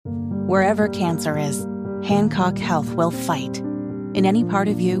Wherever cancer is, Hancock Health will fight. In any part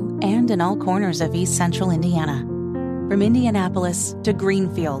of you and in all corners of East Central Indiana. From Indianapolis to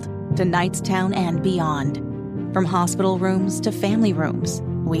Greenfield to Knightstown and beyond. From hospital rooms to family rooms,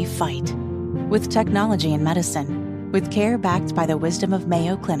 we fight. With technology and medicine, with care backed by the wisdom of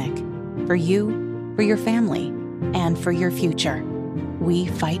Mayo Clinic. For you, for your family, and for your future. We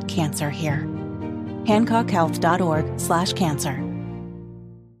fight cancer here. HancockHealth.org/cancer.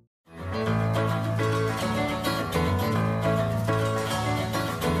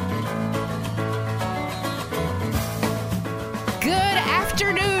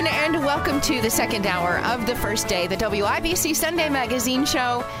 Welcome to the second hour of the first day, the WIBC Sunday Magazine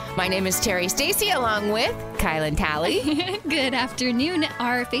Show. My name is Terri Stacy, along with Kyle and Tally. Good afternoon.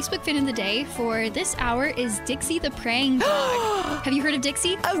 Our Facebook fan of the day for this hour is Dixie the Praying Dog. Have you heard of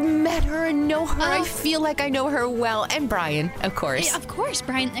Dixie? I've met her and know her. I feel like I know her well. And Brian, of course. Yeah, of course,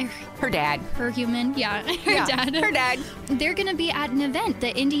 Brian. Her dad. Her human. Yeah, dad. Her dad. They're going to be at an event,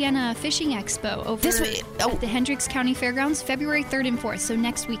 the Indiana Fishing Expo, over at the Hendricks County Fairgrounds, February 3rd and 4th, so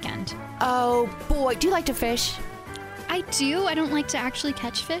next weekend. Oh, boy. Do you like to fish? I do. I don't like to actually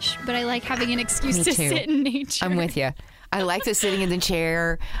catch fish, but I like having an excuse to sit in nature. I'm with you. I like the sitting in the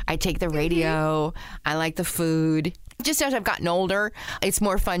chair. I take the radio. I like the food. Just as I've gotten older, it's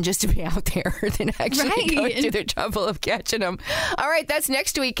more fun just to be out there than actually go through the trouble of catching them. All right, that's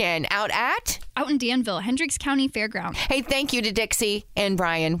next weekend. Out in Danville, Hendricks County Fairground. Hey, thank you to Dixie and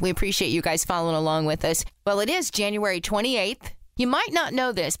Brian. We appreciate you guys following along with us. Well, it is January 28th. You might not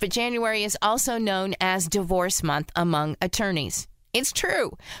know this, but January is also known as Divorce Month among attorneys. It's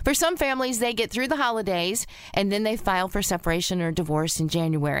true. For some families, they get through the holidays and then they file for separation or divorce in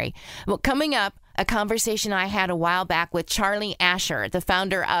January. Well, coming up, a conversation I had a while back with Charlie Asher, the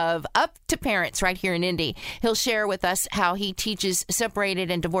founder of Up to Parents right here in Indy. He'll share with us how he teaches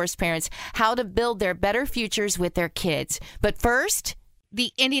separated and divorced parents how to build their better futures with their kids. But first,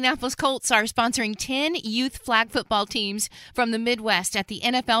 the Indianapolis Colts are sponsoring 10 youth flag football teams from the Midwest at the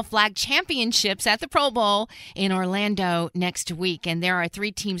NFL Flag Championships at the Pro Bowl in Orlando next week. And there are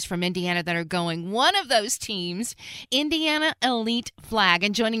 3 teams from Indiana that are going. One of those teams, Indiana Elite Flag.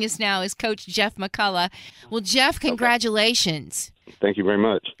 And joining us now is Coach Jeff McCullough. Well, Jeff, congratulations. Okay. Thank you very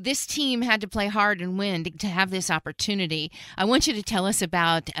much. This team had to play hard and win to have this opportunity. I want you to tell us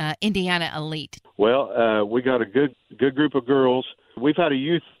about Indiana Elite. Well, we got a good group of girls. We've had a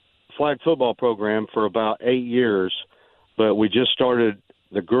youth flag football program for about 8 years, but we just started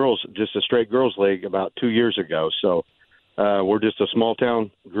the girls, just a straight girls league about 2 years ago. So we're just a small town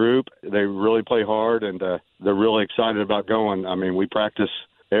group. They really play hard, and they're really excited about going. I mean, we practice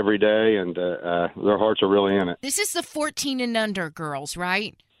every day, and their hearts are really in it. This is the 14 and under girls,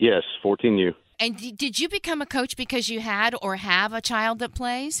 right? Yes, 14U. And did you become a coach because you had or have a child that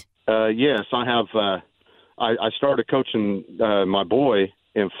plays? Yes, I have. I started coaching my boy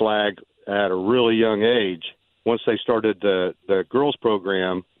in flag at a really young age. Once they started the girls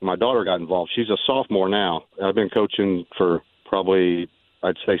program, my daughter got involved. She's a sophomore now. I've been coaching for probably,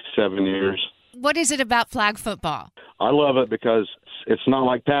 I'd say, 7 years. What is it about flag football? I love it because it's not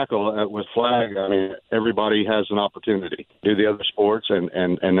like tackle with flag. I mean, everybody has an opportunity to do the other sports, and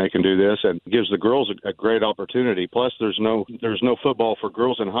they can do this, and gives the girls a great opportunity. Plus, there's no football for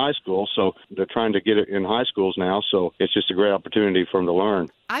girls in high school, so they're trying to get it in high schools now. So it's just a great opportunity for them to learn.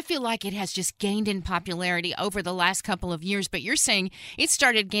 I feel like it has just gained in popularity over the last couple of years, but you're saying it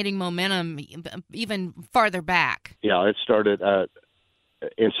started gaining momentum even farther back. Yeah, it started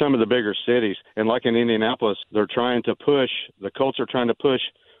in some of the bigger cities, and like in Indianapolis, the Colts are trying to push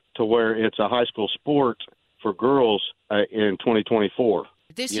to where it's a high school sport for girls in 2024.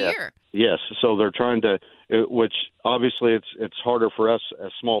 This year? Yes. So they're trying to, which obviously it's harder for us,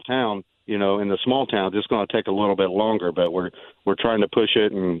 a small town. You know, in the small towns, it's going to take a little bit longer, but we're trying to push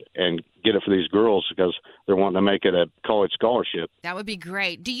it and get it for these girls because they're wanting to make it a college scholarship. That would be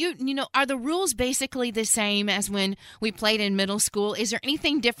great. Do you know, are the rules basically the same as when we played in middle school? Is there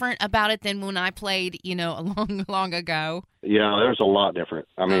anything different about it than when I played, long ago? Yeah, there's a lot different.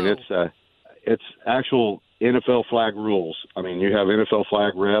 I mean, it's actual NFL flag rules. I mean, you have NFL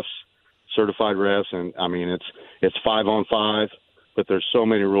flag refs, certified refs, and I mean, it's 5-on-5. But there's so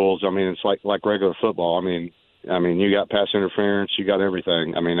many rules. I mean, it's like regular football. I mean, you got pass interference, you got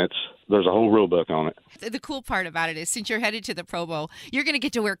everything. I mean, there's a whole rule book on it. The cool part about it is, since you're headed to the Pro Bowl, you're going to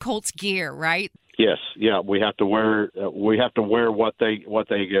get to wear Colts gear, right? Yes, yeah, we have to wear what they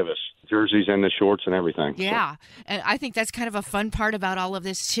give us, jerseys and the shorts and everything. Yeah, and I think that's kind of a fun part about all of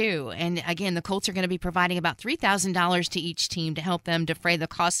this too. And again, the Colts are going to be providing about $3,000 to each team to help them defray the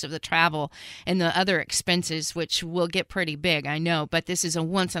cost of the travel and the other expenses, which will get pretty big, I know. But this is a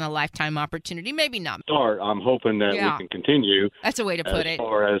once in a lifetime opportunity. Maybe not. I'm hoping that we can continue. That's a way to put it. As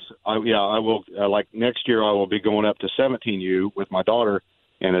far as I will like next year, I will be going up to 17U with my daughter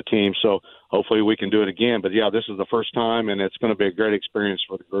and a team. So hopefully we can do it again. But yeah, this is the first time, and it's going to be a great experience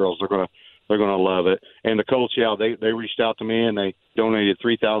for the girls. They're going to love it. And the Colts, they reached out to me and they donated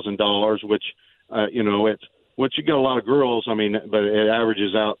 $3,000, which you get a lot of girls. I mean, but it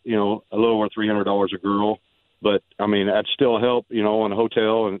averages out, a little over $300 a girl. But I mean, that'd still help, on a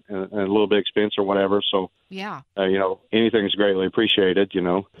hotel and a little bit expense or whatever. So yeah, anything's greatly appreciated.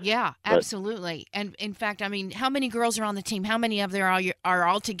 Yeah, absolutely. And in fact, I mean, how many girls are on the team? How many of there are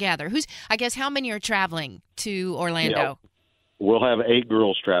all together? How many are traveling to Orlando? Yeah. We'll have 8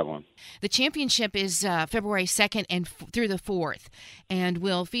 girls traveling. The championship is February 2nd and through the 4th, and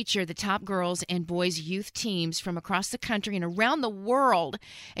will feature the top girls and boys youth teams from across the country and around the world.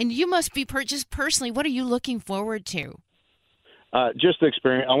 And you must be just personally, what are you looking forward to? Just the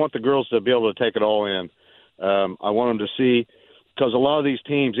experience. I want the girls to be able to take it all in. I want them to see, because a lot of these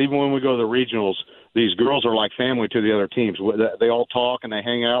teams, even when we go to the regionals, these girls are like family to the other teams. They all talk and they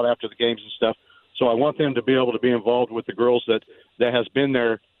hang out after the games and stuff. So I want them to be able to be involved with the girls that has been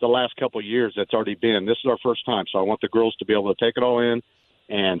there the last couple of years. That's already been. This is our first time, so I want the girls to be able to take it all in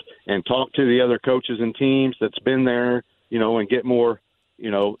and talk to the other coaches and teams that's been there, and get more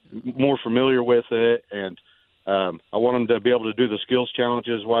familiar with it. And I want them to be able to do the skills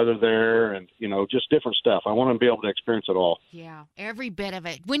challenges while they're there, and just different stuff. I want them to be able to experience it all. Yeah, every bit of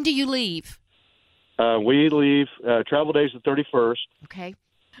it. When do you leave? We leave. Travel day's the 31st. Okay.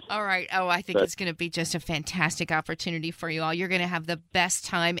 All right. Oh, I think it's going to be just a fantastic opportunity for you all. You're going to have the best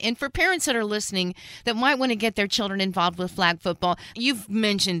time. And for parents that are listening that might want to get their children involved with flag football, you've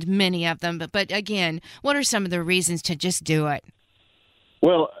mentioned many of them. But again, what are some of the reasons to just do it?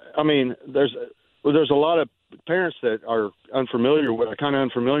 Well, I mean, there's a lot of parents that are kind of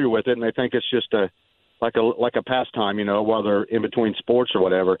unfamiliar with it, and they think it's just like a pastime, while they're in between sports or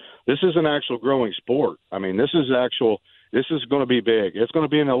whatever. This is an actual growing sport. I mean, this is going to be big. It's going to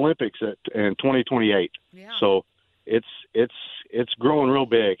be in the Olympics in 2028. Yeah. So it's growing real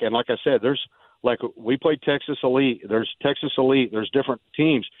big. And like I said, we play Texas Elite. There's Texas Elite. There's different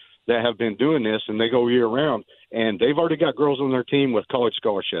teams that have been doing this, and they go year round. And they've already got girls on their team with college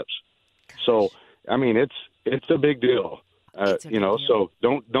scholarships. Gosh. So I mean, it's a big deal. So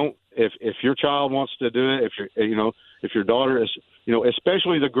don't if your child wants to do it, if your daughter is,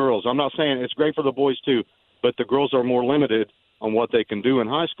 especially the girls. I'm not saying it's great for the boys too. But the girls are more limited on what they can do in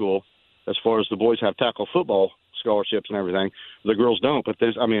high school, as far as the boys have tackle football scholarships and everything. The girls don't. But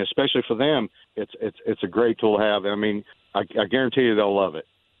especially for them, it's a great tool to have. I mean, I guarantee you they'll love it.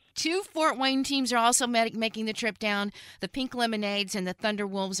 2 Fort Wayne teams are also making the trip down. The Pink Lemonades and the Thunder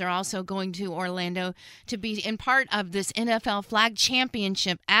Wolves are also going to Orlando to be in part of this NFL Flag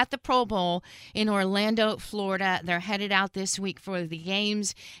Championship at the Pro Bowl in Orlando, Florida. They're headed out this week for the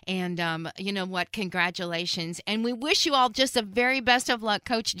games. And you know what? Congratulations. And we wish you all just the very best of luck,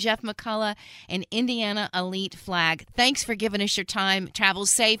 Coach Jeff McCullough and Indiana Elite Flag. Thanks for giving us your time. Travel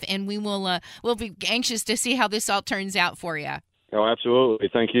safe, and we'll be anxious to see how this all turns out for you. Oh, absolutely.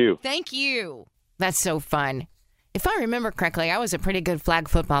 Thank you. Thank you. That's so fun. If I remember correctly, I was a pretty good flag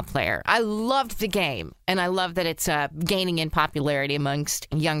football player. I loved the game, and I love that it's gaining in popularity amongst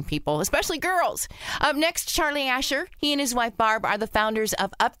young people, especially girls. Up next, Charlie Asher. He and his wife, Barb, are the founders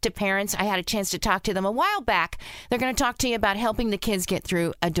of Up to Parents. I had a chance to talk to them a while back. They're going to talk to you about helping the kids get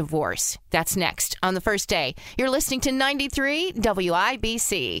through a divorce. That's next on the first day. You're listening to 93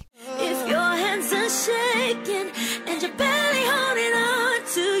 WIBC. If your hands are shaking and you're barely holding on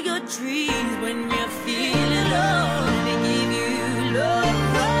to your dreams, when you're feeling low, they give you love.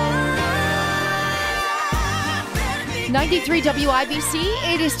 93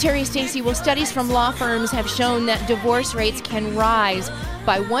 WIBC, it is Terri, Stacy. Well, studies from law firms have shown that divorce rates can rise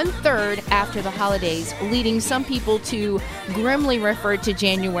by 1/3 after the holidays, leading some people to grimly refer to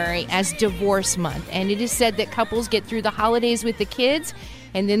January as divorce month. And it is said that couples get through the holidays with the kids,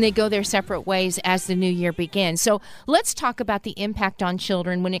 and then they go their separate ways as the new year begins. So let's talk about the impact on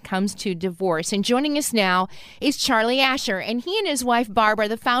children when it comes to divorce. And joining us now is Charlie Asher, and he and his wife Barb are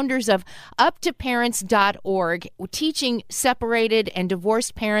the founders of UpToParents.org, teaching separated and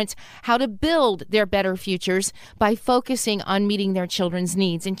divorced parents how to build their better futures by focusing on meeting their children's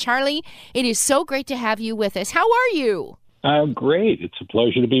needs. And Charlie, it is so great to have you with us. How are you? Great. It's a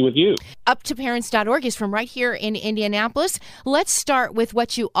pleasure to be with you. UpToParents.org is from right here in Indianapolis. Let's start with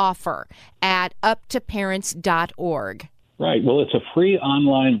what you offer at UpToParents.org. Right. Well, it's a free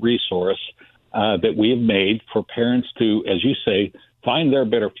online resource that we have made for parents to, as you say, find their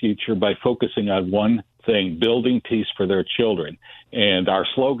better future by focusing on one thing, building peace for their children. And our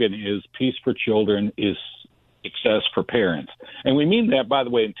slogan is peace for children is success for parents. And we mean that, by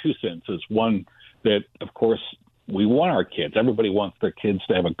the way, in two senses. One, that, of course, we want our kids. Everybody wants their kids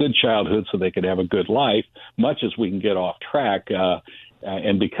to have a good childhood so they can have a good life, much as we can get off track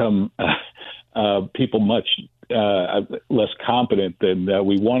and become people much less competent than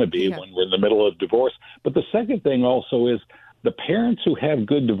we want to be when we're in the middle of divorce. But the second thing also is the parents who have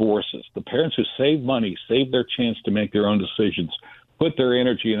good divorces, the parents who save money, save their chance to make their own decisions, put their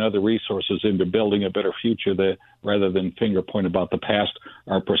energy and other resources into building a better future rather than finger point about the past,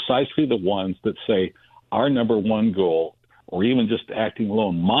 are precisely the ones that say, our number one goal, or even just acting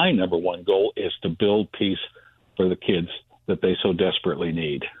alone, my number one goal is to build peace for the kids that they so desperately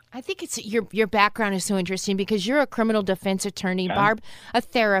need. I think it's your background is so interesting because you're a criminal defense attorney, Barb, a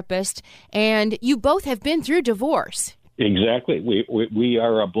therapist, and you both have been through divorce. Exactly. We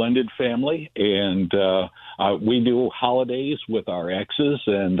are a blended family, and we do holidays with our exes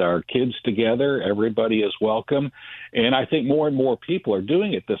and our kids together. Everybody is welcome. And I think more and more people are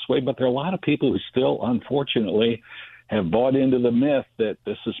doing it this way, but there are a lot of people who still, unfortunately, have bought into the myth that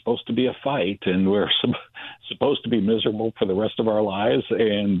this is supposed to be a fight and we're supposed to be miserable for the rest of our lives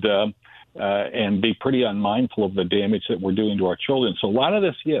and be pretty unmindful of the damage that we're doing to our children. So a lot of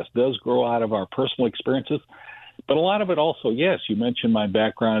this, yes, does grow out of our personal experiences. But a lot of it also, yes, you mentioned my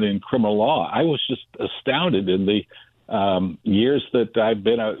background in criminal law. I was just astounded in the years that I've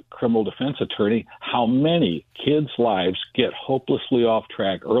been a criminal defense attorney, how many kids' lives get hopelessly off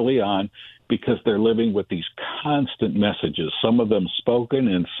track early on because they're living with these constant messages, some of them spoken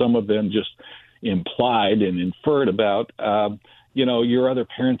and some of them just implied and inferred about, your other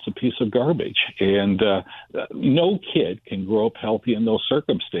parent's a piece of garbage. And no kid can grow up healthy in those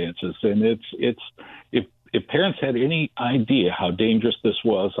circumstances. And if parents had any idea how dangerous this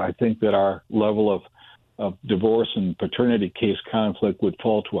was, I think that our level of divorce and paternity case conflict would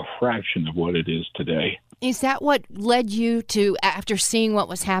fall to a fraction of what it is today. Is that what led you to, after seeing what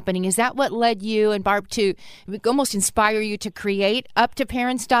was happening, is that what led you and Barb to almost inspire you to create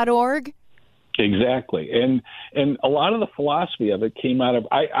UpToParents.org? Exactly. And a lot of the philosophy of it came out of,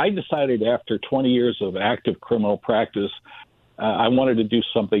 I decided after 20 years of active criminal practice, I wanted to do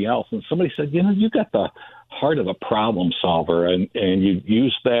something else. And somebody said, you got the heart of a problem solver, and you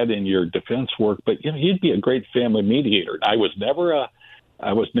use that in your defense work, but you'd be a great family mediator. I was never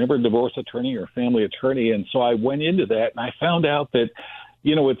a divorce attorney or family attorney, and so I went into that, and I found out that,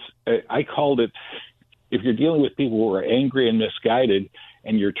 I called it, if you're dealing with people who are angry and misguided,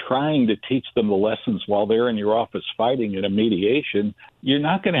 and you're trying to teach them the lessons while they're in your office fighting in a mediation, you're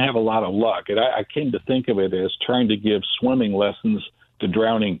not going to have a lot of luck. And I came to think of it as trying to give swimming lessons to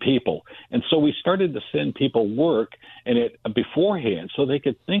drowning people. And so we started to send people work and it beforehand so they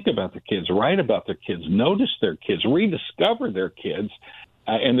could think about their kids, write about their kids, notice their kids, rediscover their kids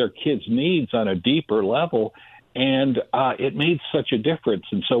and their kids' needs on a deeper level. And it made such a difference.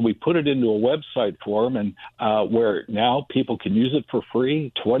 And so we put it into a website for them, and where now people can use it for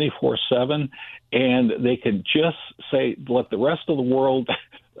free 24/7. And they can just say, let the rest of the world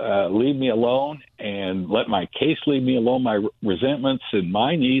leave me alone and let my case leave me alone, my resentments and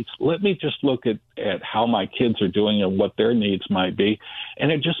my needs. Let me just look at how my kids are doing and what their needs might be.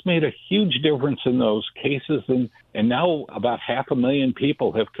 And it just made a huge difference in those cases. And now about 500,000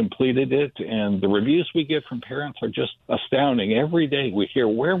 people have completed it. And the reviews we get from parents are just astounding. Every day we hear,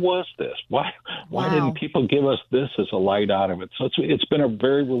 where was this? Why didn't people give us this as a light out of it? So it's been a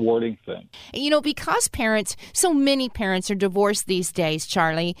very rewarding thing. Because so many parents are divorced these days,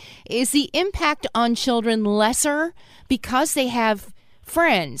 Charlie, is the impact on children lesser because they have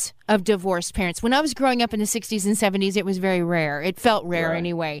friends of divorced parents? When I was growing up in the 60s and 70s, it was very rare. It felt rare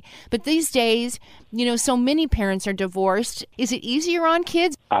anyway. But these days, so many parents are divorced. Is it easier on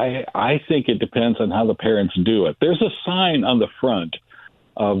kids? I think it depends on how the parents do it. There's a sign on the front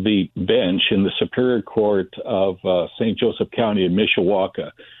of the bench in the Superior Court of St. Joseph County in Mishawaka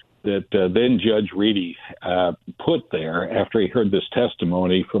that then Judge Reedy put there after he heard this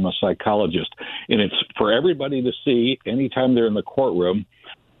testimony from a psychologist. And it's for everybody to see anytime they're in the courtroom.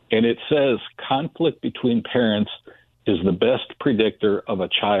 And it says conflict between parents is the best predictor of a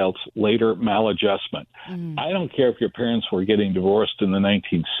child's later maladjustment. I don't care if your parents were getting divorced in the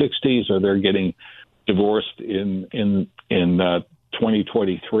 1960s or they're getting divorced in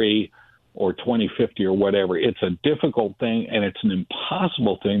 2023 or 2050 or whatever. It's a difficult thing, and it's an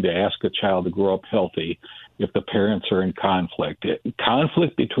impossible thing to ask a child to grow up healthy if the parents are in conflict.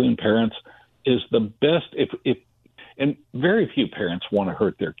 Conflict between parents is the best. And very few parents want to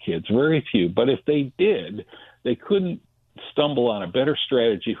hurt their kids, very few. But if they did, they couldn't stumble on a better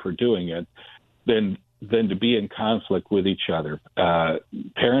strategy for doing it than to be in conflict with each other,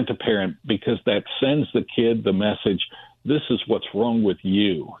 parent to parent, because that sends the kid the message, this is what's wrong with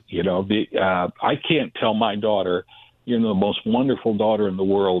you. I can't tell my daughter, the most wonderful daughter in the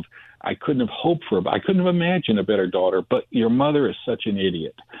world, I couldn't have hoped for, I couldn't have imagined a better daughter, but your mother is such an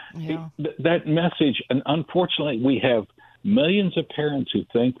idiot. Yeah. That message, and unfortunately, we have millions of parents who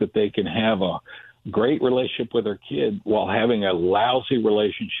think that they can have a great relationship with their kid while having a lousy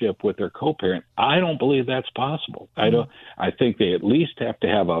relationship with their co-parent. I don't believe that's possible. I think they at least have to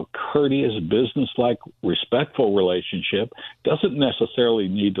have a courteous, business-like, respectful relationship. Doesn't necessarily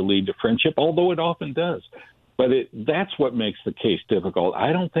need to lead to friendship, although it often does. But that's what makes the case difficult.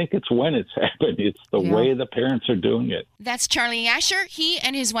 I don't think it's when it's happened. It's the way the parents are doing it. That's Charlie Asher. He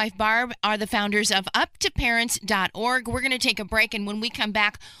and his wife, Barb, are the founders of UpToParents.org. We're going to take a break, and when we come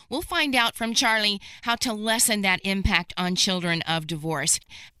back, we'll find out from Charlie how to lessen that impact on children of divorce.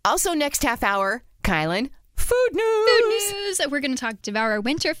 Also, next half hour, Kylan, food news. We're going to talk Devour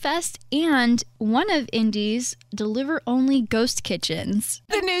Winterfest and one of Indy's deliver-only ghost kitchens.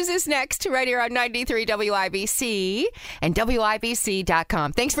 The news is next, right here on 93 WIBC and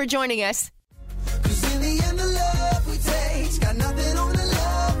WIBC.com. Thanks for joining us. 'Cause in the end, the love we take's got nothing on the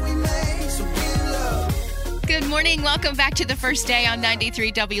love we make, so give love. Good morning. Welcome back to the first day on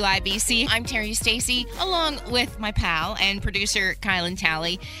 93 WIBC. I'm Terri Stacy, along with my pal and producer, Kylan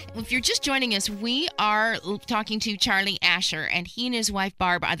Talley. If you're just joining us, we are talking to Charlie Asher, and he and his wife,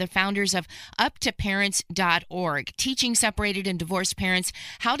 Barb, are the founders of UpToParents.org, teaching separated and divorced parents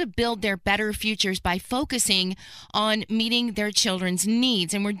how to build their better futures by focusing on meeting their children's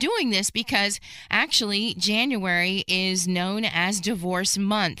needs. And we're doing this because, actually, January is known as Divorce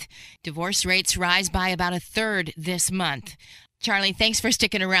Month. Divorce rates rise by about a third this month. Charlie, thanks for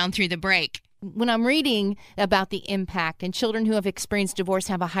sticking around through the break. When I'm reading about the impact, and children who have experienced divorce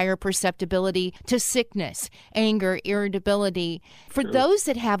have a higher perceptibility to sickness, anger, irritability. For those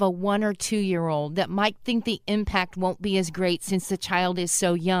that have a 1 or 2 year old that might think the impact won't be as great since the child is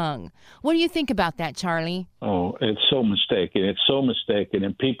so young, what do you think about that, Charlie? Oh, it's so mistaken. It's so mistaken.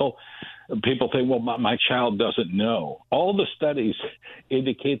 And people think, well, my child doesn't know. All the studies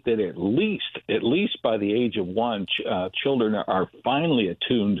indicate that at least by the age of 1, children are finally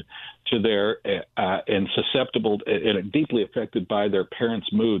attuned to their and susceptible and deeply affected by their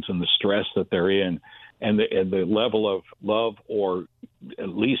parents' moods and the stress that they're in, and the level of love or at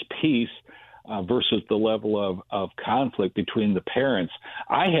least peace versus the level of conflict between the parents.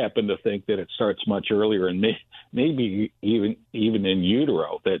 I happen to think that it starts much earlier, and maybe even in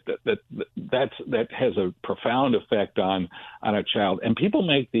utero. That has a profound effect on a child. And people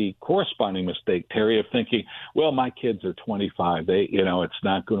make the corresponding mistake, Terry, of thinking, well, my kids are 25. It's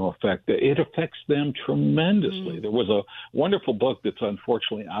not going to affect it. It affects them tremendously. There was a wonderful book that's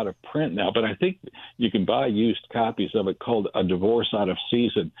unfortunately out of print now, but I think you can buy used copies of it called A Divorce Out of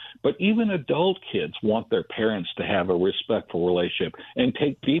Season. But even adult kids want their parents to have a respectful relationship and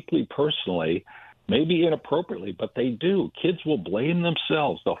take deeply personally, maybe inappropriately, but they do. Kids will blame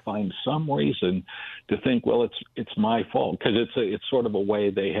themselves. They'll find some reason to think, well, it's my fault, because it's sort of a way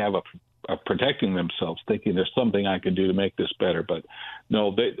they have of protecting themselves, thinking there's something I can do to make this better. But no,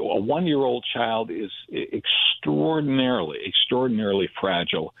 a 1-year-old child is extraordinarily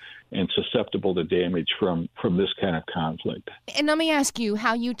fragile and susceptible to damage from this kind of conflict. And let me ask you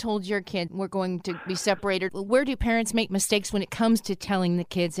how you told your kid we're going to be separated. Where do parents make mistakes when it comes to telling the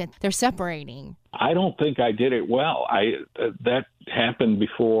kids that they're separating? I don't think I did it well. That happened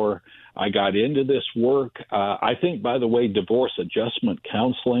before I got into this work. I think, by the way, divorce adjustment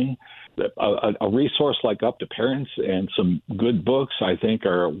counseling, a resource like Up to Parents and some good books, I think,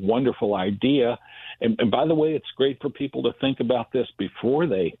 are a wonderful idea. And by the way, it's great for people to think about this before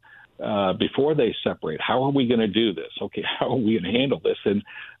they separate. How are we going to do this? Okay, how are we going to handle this? And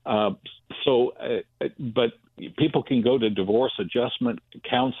but people can go to divorce adjustment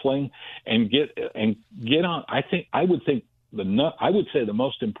counseling and get on. I would say the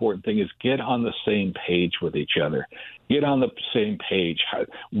most important thing is get on the same page with each other. Get on the same page.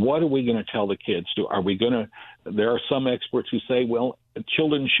 What are we going to tell the kids? There are some experts who say, well,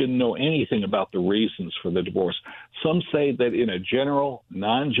 children shouldn't know anything about the reasons for the divorce. Some say that in a general,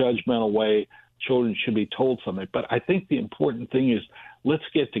 non-judgmental way, children should be told something. But I think the important thing is let's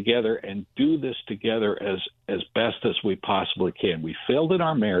get together and do this together as best as we possibly can. We failed in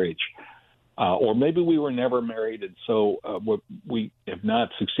our marriage. or maybe we were never married, and so we have not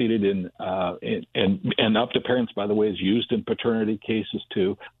succeeded in and up to parents, by the way, is used in paternity cases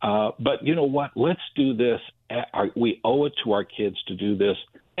too. But you know what? Let's do this. We owe it to our kids to do this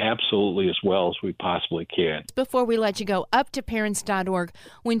absolutely as well as we possibly can. Before we let you go, uptoparents.org,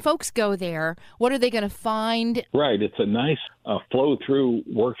 when folks go there, what are they going to find? Right. It's a nice flow-through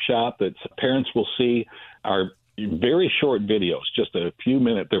workshop that parents will see. Our very short videos, just a few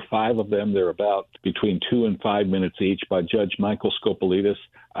minutes. There are 5 of them. They're about between 2 and 5 minutes each by Judge Michael Scopolitis.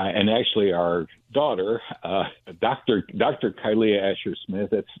 And actually our daughter, Dr. Kylea Asher-Smith.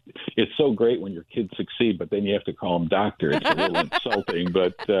 It's so great when your kids succeed, but then you have to call them doctor. It's a little insulting,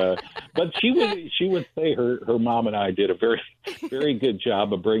 but she would say her mom and I did a very, very good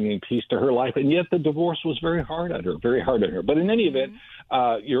job of bringing peace to her life, and yet the divorce was very hard on her. But in any event,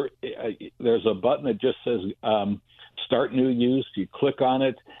 there's a button that just says Start New Use. You click on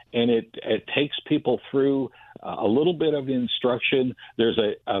it, and it takes people through a little bit of instruction. There's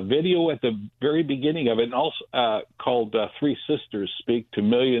a video at the very beginning of it, and also called Three Sisters Speak to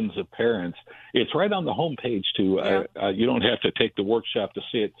Millions of Parents. It's right on the homepage, too. You don't have to take the workshop to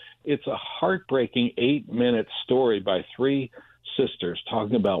see it. It's a heartbreaking 8-minute story by 3 sisters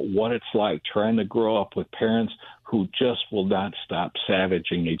talking about what it's like trying to grow up with parents who just will not stop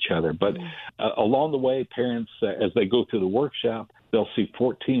savaging each other. But along the way, parents, as they go through the workshop, they'll see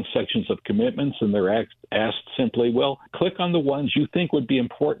 14 sections of commitments, and they're asked simply, well, click on the ones you think would be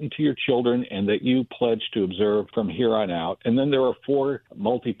important to your children and that you pledge to observe from here on out. And then there are 4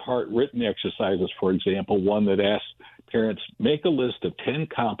 multi-part written exercises, for example, one that asks parents, make a list of 10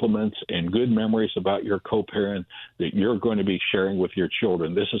 compliments and good memories about your co-parent that you're going to be sharing with your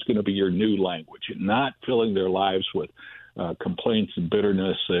children. This is going to be your new language, not filling their lives with complaints and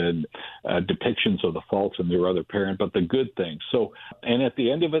bitterness and depictions of the faults in their other parent, but the good things. So, and at the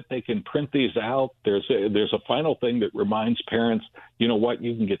end of it, they can print these out. There's a final thing that reminds parents, you know what,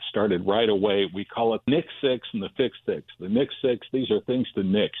 you can get started right away. We call it Nix 6 and the Fix 6. The Nix 6, these are things to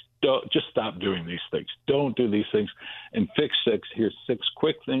nix. Just stop doing these things. Don't do these things. And Fix 6, here's 6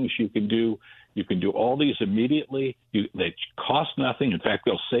 quick things you can do. You can do all these immediately. They cost nothing. In fact,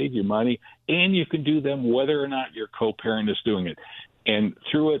 they'll save you money. And you can do them whether or not your co-parent is doing it. And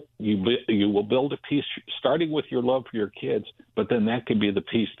through it, you will build a peace, starting with your love for your kids, but then that can be the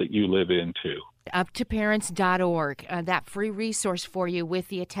peace that you live into. Uptoparents.org, that free resource for you with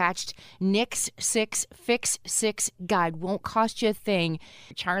the attached Nix 6 Fix 6 guide. Won't cost you a thing.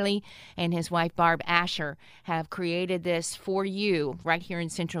 Charlie and his wife, Barb Asher, have created this for you right here in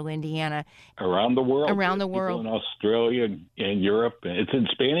central Indiana. Around the world. Around the world. People in Australia and Europe. It's in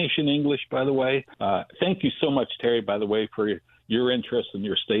Spanish and English, by the way. Thank you so much, Terry, by the way, for your interest in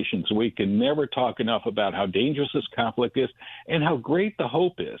your stations. We can never talk enough about how dangerous this conflict is and how great the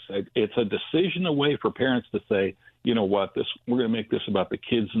hope is. It's a decision away for parents to say, you know what, we're going to make this about the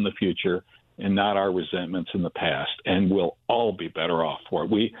kids in the future and not our resentments in the past, and we'll all be better off for it.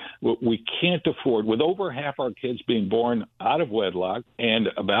 We can't afford, with over half our kids being born out of wedlock and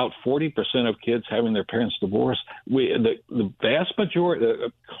about 40% of kids having their parents divorced, the vast majority,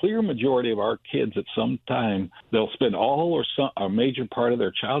 the clear majority of our kids at some time, they'll spend all or some a major part of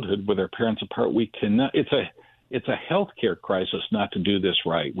their childhood with their parents apart. We cannot. It's a healthcare crisis not to do this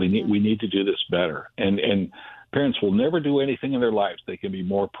right. We need to do this better, and parents will never do anything in their lives they can be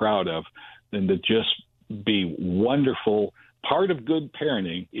more proud of than to just be wonderful. Part of good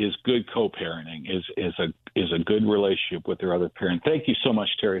parenting is good co-parenting, is a good relationship with their other parent. Thank you so much,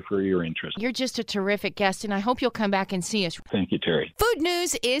 Terry, for your interest. You're just a terrific guest, and I hope you'll come back and see us. Thank you, Terry. Food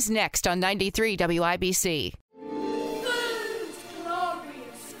News is next on 93 WIBC.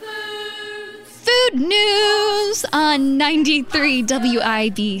 Food News on 93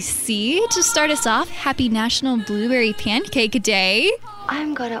 WIBC. To start us off, happy National Blueberry Pancake Day.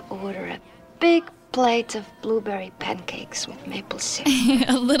 I'm gonna order a big plate of blueberry pancakes with maple syrup.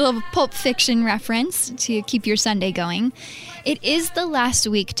 A little Pulp Fiction reference to keep your Sunday going. It is the last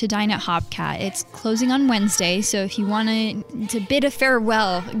week to dine at Hopcat. It's closing on Wednesday, so if you want to bid a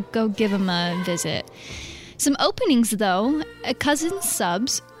farewell, go give them a visit. Some openings, though. Cousin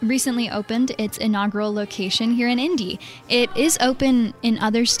Subs recently opened its inaugural location here in Indy. It is open in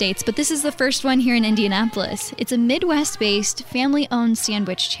other states, but this is the first one here in Indianapolis. It's a Midwest-based, family-owned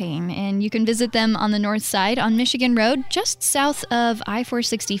sandwich chain, and you can visit them on the north side on Michigan Road, just south of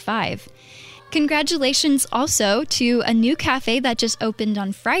I-465. Congratulations also to a new cafe that just opened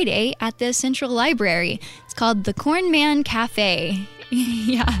on Friday at the Central Library. It's called the Corn Man Cafe.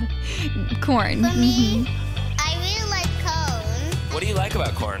 Yeah, corn. For me, I really like corn. What do you like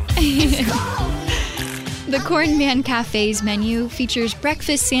about corn? The Corn Man Cafe's menu features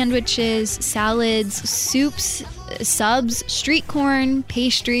breakfast sandwiches, salads, soups, subs, street corn,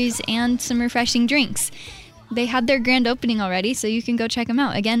 pastries, and some refreshing drinks. They had their grand opening already, so you can go check them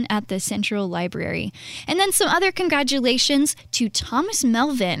out, again, at the Central Library. And then some other congratulations to Thomas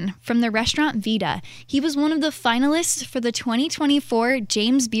Melvin from the restaurant Vita. He was one of the finalists for the 2024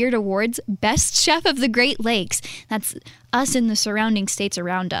 James Beard Awards Best Chef of the Great Lakes. That's us in the surrounding states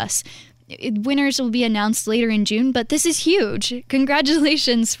around us. Winners will be announced later in June, but this is huge.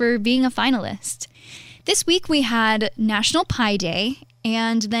 Congratulations for being a finalist. This week we had National Pie Day,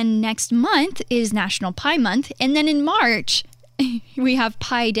 and then next month is National Pie Month, and then in March we have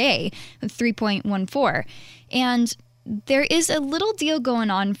Pie Day 3.14. And there is a little deal going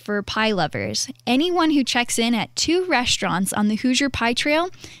on for pie lovers. Anyone who checks in at 2 restaurants on the Hoosier Pie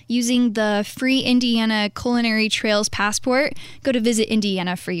Trail using the free Indiana Culinary Trails passport, go to Visit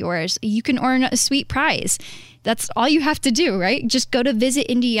Indiana for yours. You can earn a sweet prize. That's all you have to do, right? Just go to Visit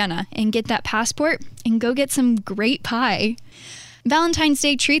Indiana and get that passport and go get some great pie. Valentine's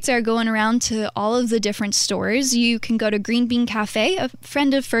Day treats are going around to all of the different stores. You can go to Green Bean Cafe, a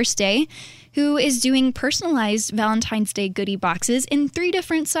friend of First Day, who is doing personalized Valentine's Day goodie boxes in 3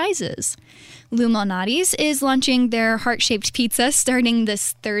 different sizes. Lou Malnati's is launching their heart-shaped pizza starting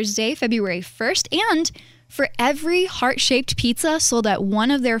this Thursday, February 1st, and for every heart-shaped pizza sold at one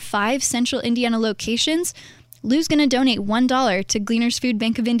of their 5 Central Indiana locations, Lou's going to donate $1 to Gleaners Food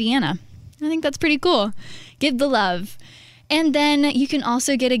Bank of Indiana. I think that's pretty cool. Give the love. And then you can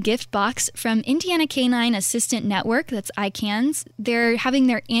also get a gift box from Indiana Canine Assistant Network, that's ICANS. They're having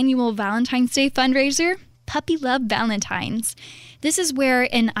their annual Valentine's Day fundraiser, Puppy Love Valentines. This is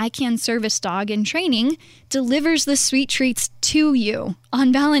where an ICANN service dog in training delivers the sweet treats to you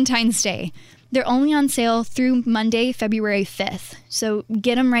on Valentine's Day. They're only on sale through Monday, February 5th, so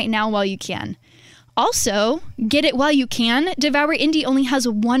get them right now while you can. Also, get it while you can. Devour Indy only has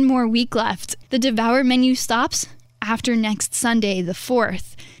 1 more week left. The Devour menu stops after next Sunday, the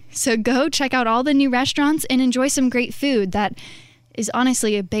 4th. So go check out all the new restaurants and enjoy some great food that is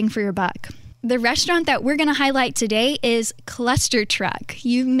honestly a bang for your buck. The restaurant that we're going to highlight today is Cluster Truck.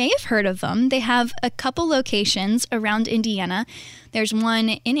 You may have heard of them. They have a couple locations around Indiana. There's one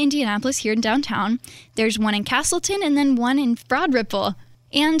in Indianapolis here in downtown. There's one in Castleton and then one in Broad Ripple.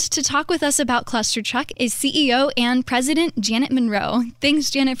 And to talk with us about Cluster Truck is CEO and President Janet Monroe. Thanks,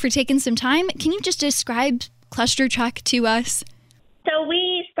 Janet, for taking some time. Can you just describe Cluster Truck to us? So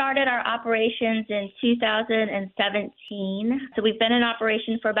we started our operations in 2017. So we've been in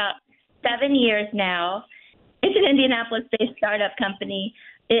operation for about 7 years now. It's an Indianapolis-based startup company.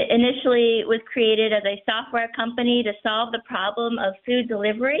 It initially was created as a software company to solve the problem of food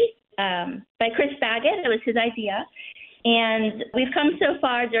delivery by Chris Baggett. It was his idea. And we've come so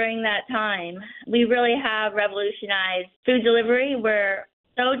far during that time. We really have revolutionized food delivery. We're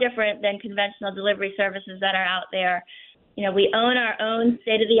so different than conventional delivery services that are out there. You know, we own our own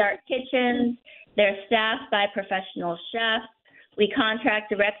state-of-the-art kitchens. They're staffed by professional chefs. We contract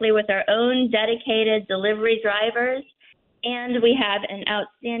directly with our own dedicated delivery drivers. And we have an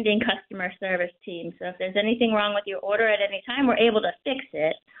outstanding customer service team. So if there's anything wrong with your order at any time, we're able to fix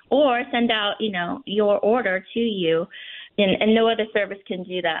it or send out, your order to you. And no other service can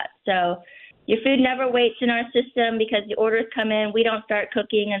do that. So your food never waits in our system because the orders come in. We don't start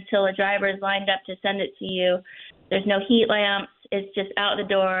cooking until a driver is lined up to send it to you. There's no heat lamps. It's just out the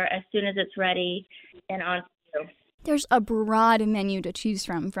door as soon as it's ready and on to you. There's a broad menu to choose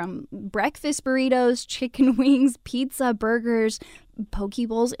from breakfast burritos, chicken wings, pizza, burgers, poke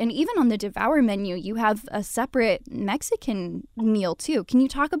bowls, and even on the Devour menu, you have a separate Mexican meal too. Can you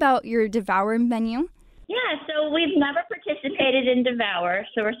talk about your Devour menu? Yeah, so we've never participated in Devour,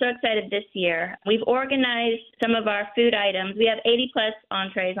 so we're so excited this year. We've organized some of our food items. We have 80-plus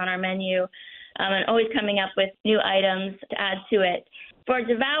entrees on our menu and always coming up with new items to add to it. For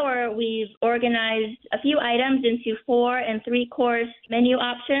Devour, we've organized a few items into 4- and 3-course menu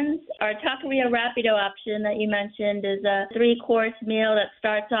options. Our Taqueria Rapido option that you mentioned is a 3-course meal that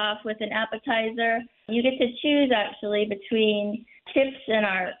starts off with an appetizer. You get to choose, actually, between chips in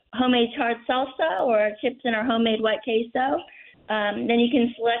our homemade charred salsa or chips in our homemade white queso. Then you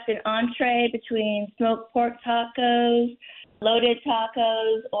can select an entree between smoked pork tacos, loaded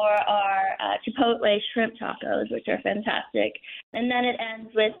tacos, or our chipotle shrimp tacos, which are fantastic. And then it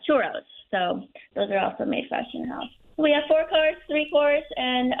ends with churros. So those are also made fresh in-house. We have 4-course, 3-course,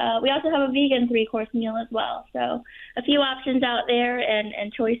 and we also have a vegan 3-course meal as well. So a few options out there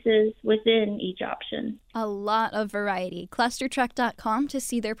and choices within each option. A lot of variety. Clustertruck.com to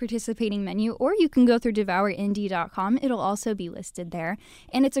see their participating menu, or you can go through devourindy.com. It'll also be listed there.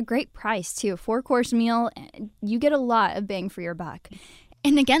 And it's a great price, too. 4-course meal, you get a lot of bang for your buck.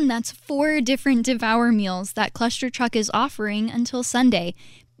 And again, that's 4 different Devour meals that Cluster Truck is offering until Sunday.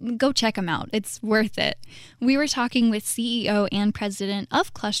 Go check them out. It's worth it. We were talking with CEO and president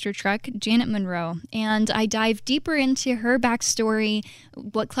of Cluster Truck, Janet Monroe, and I dive deeper into her backstory,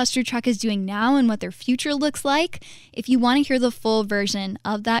 what Cluster Truck is doing now and what their future looks like. If you want to hear the full version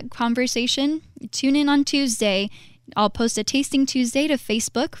of that conversation, tune in on Tuesday. I'll post a Tasting Tuesday to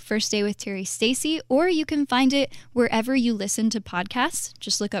Facebook, First Day with Terri Stacy, or you can find it wherever you listen to podcasts.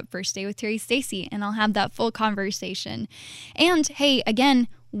 Just look up First Day with Terri Stacy, and I'll have that full conversation. And hey, again,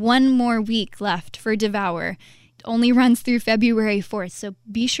 1 more week left for Devour. It only runs through February 4th, so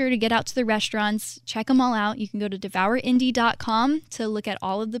be sure to get out to the restaurants, check them all out. You can go to devourindy.com to look at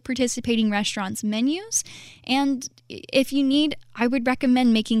all of the participating restaurants' menus. And if you need, I would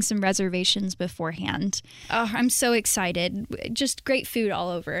recommend making some reservations beforehand. Oh, I'm so excited. Just great food all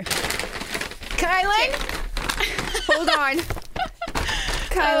over. Kylan? Hold on.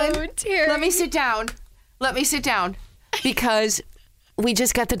 Kylan, Oh, Terri. let me sit down. Because we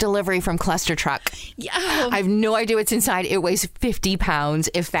just got the delivery from Cluster Truck. Yeah. I have no idea what's inside. It weighs 50 pounds,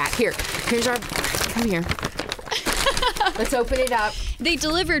 if that. Here's our... Come here. Let's open it up. They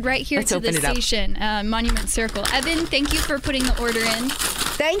delivered right here Let's to the open it up. station, Monument Circle. Evan, thank you for putting the order in.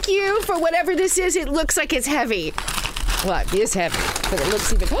 Thank you for whatever this is. It looks like it's heavy. Well, it is heavy, but it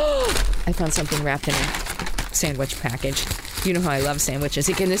looks even... I found something wrapped in a sandwich package. You know how I love sandwiches.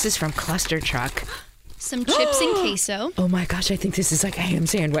 Again, this is from Cluster Truck. Some chips and queso. Oh my gosh, I think this is like a ham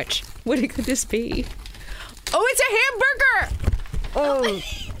sandwich. What could this be? Oh, it's a hamburger! Oh.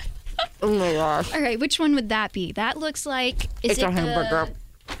 Oh my gosh. All right, which one would that be? That looks like... It's a hamburger.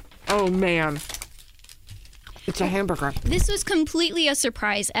 Oh man. It's a hamburger. This was completely a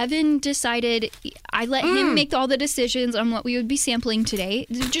surprise. Evan decided, I let him make all the decisions on what we would be sampling today.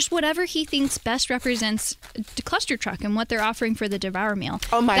 Just whatever he thinks best represents the Cluster Truck and what they're offering for the Devour meal.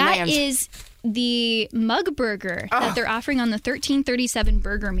 Oh my That lands. is the mug burger that they're offering on the $13.37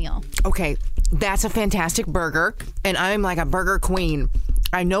 burger meal. Okay, that's a fantastic burger, and I'm like a burger queen.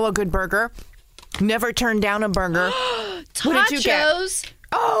 I know a good burger. Never turned down a burger. What did you get? Tachos.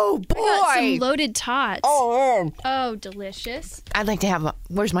 Oh boy! I got some loaded tots. Oh, Oh, delicious. I'd like to have a...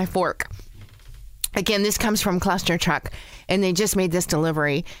 Where's my fork? Again, this comes from Cluster Truck, and they just made this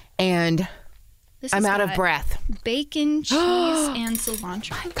delivery, and This I'm has out of got breath. Bacon, cheese, and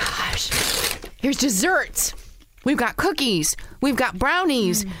cilantro. Gosh. Here's desserts. We've got cookies. We've got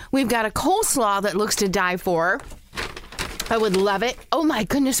brownies. We've got a coleslaw that looks to die for. I would love it. Oh my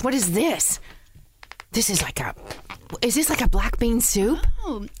goodness, what is this? This is like a... Is this like a black bean soup?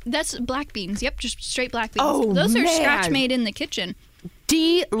 Oh, that's black beans. Yep, just straight black beans. Oh, Those are man. scratch made in the kitchen.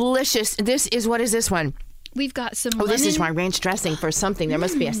 Delicious. What is this one? We've got some Oh, this is my ranch dressing for something. There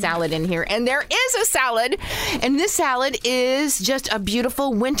must be a salad in here. And there is a salad. And this salad is just a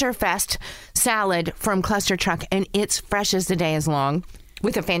beautiful Winterfest salad from Cluster Truck. And it's fresh as the day is long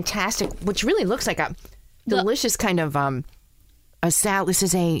with a fantastic, which really looks like a delicious kind of a salad. This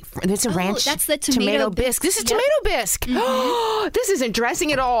is a ranch that's the tomato bisque. This is Yep. tomato bisque. This isn't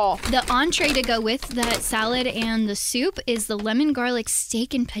dressing at all. The entree to go with that salad and the soup is the lemon garlic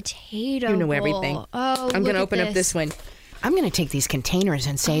steak and potato You know bowl. everything. Oh, I'm going to open up this one. I'm going to take these containers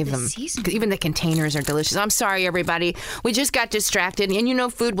and save the them. seasoning. Even the containers are delicious. I'm sorry, everybody. We just got distracted. And you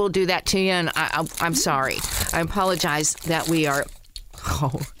know food will do that to you. And I'm sorry. I apologize that we are...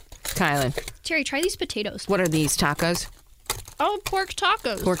 Oh, Kylan. Terri, try these potatoes. What are these, tacos? Oh, pork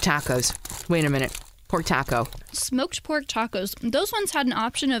tacos. Pork tacos. Wait a minute. Pork taco. Smoked pork tacos. Those ones had an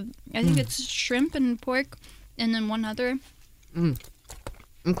option of, I think it's shrimp and pork, and then one other.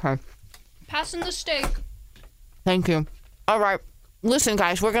 Okay. Passing the steak. Thank you. All right. Listen,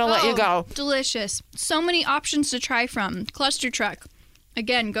 guys, we're going to let you go. Delicious. So many options to try from. Cluster Truck.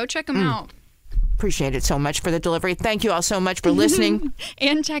 Again, go check them out. Appreciate it so much for the delivery. Thank you all so much for listening.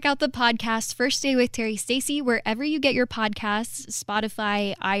 And check out the podcast First Day with Terri Stacy wherever you get your podcasts,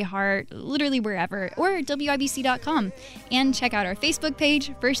 Spotify, iHeart, literally wherever, or WIBC.com. And check out our Facebook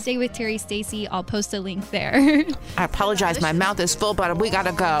page, First Day with Terri Stacy. I'll post a link there. I apologize. My mouth is full, but we got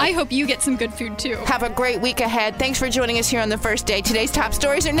to go. I hope you get some good food too. Have a great week ahead. Thanks for joining us here on the first day. Today's top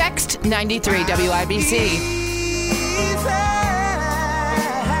stories are next. 93 WIBC.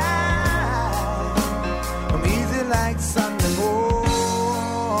 I'm easy like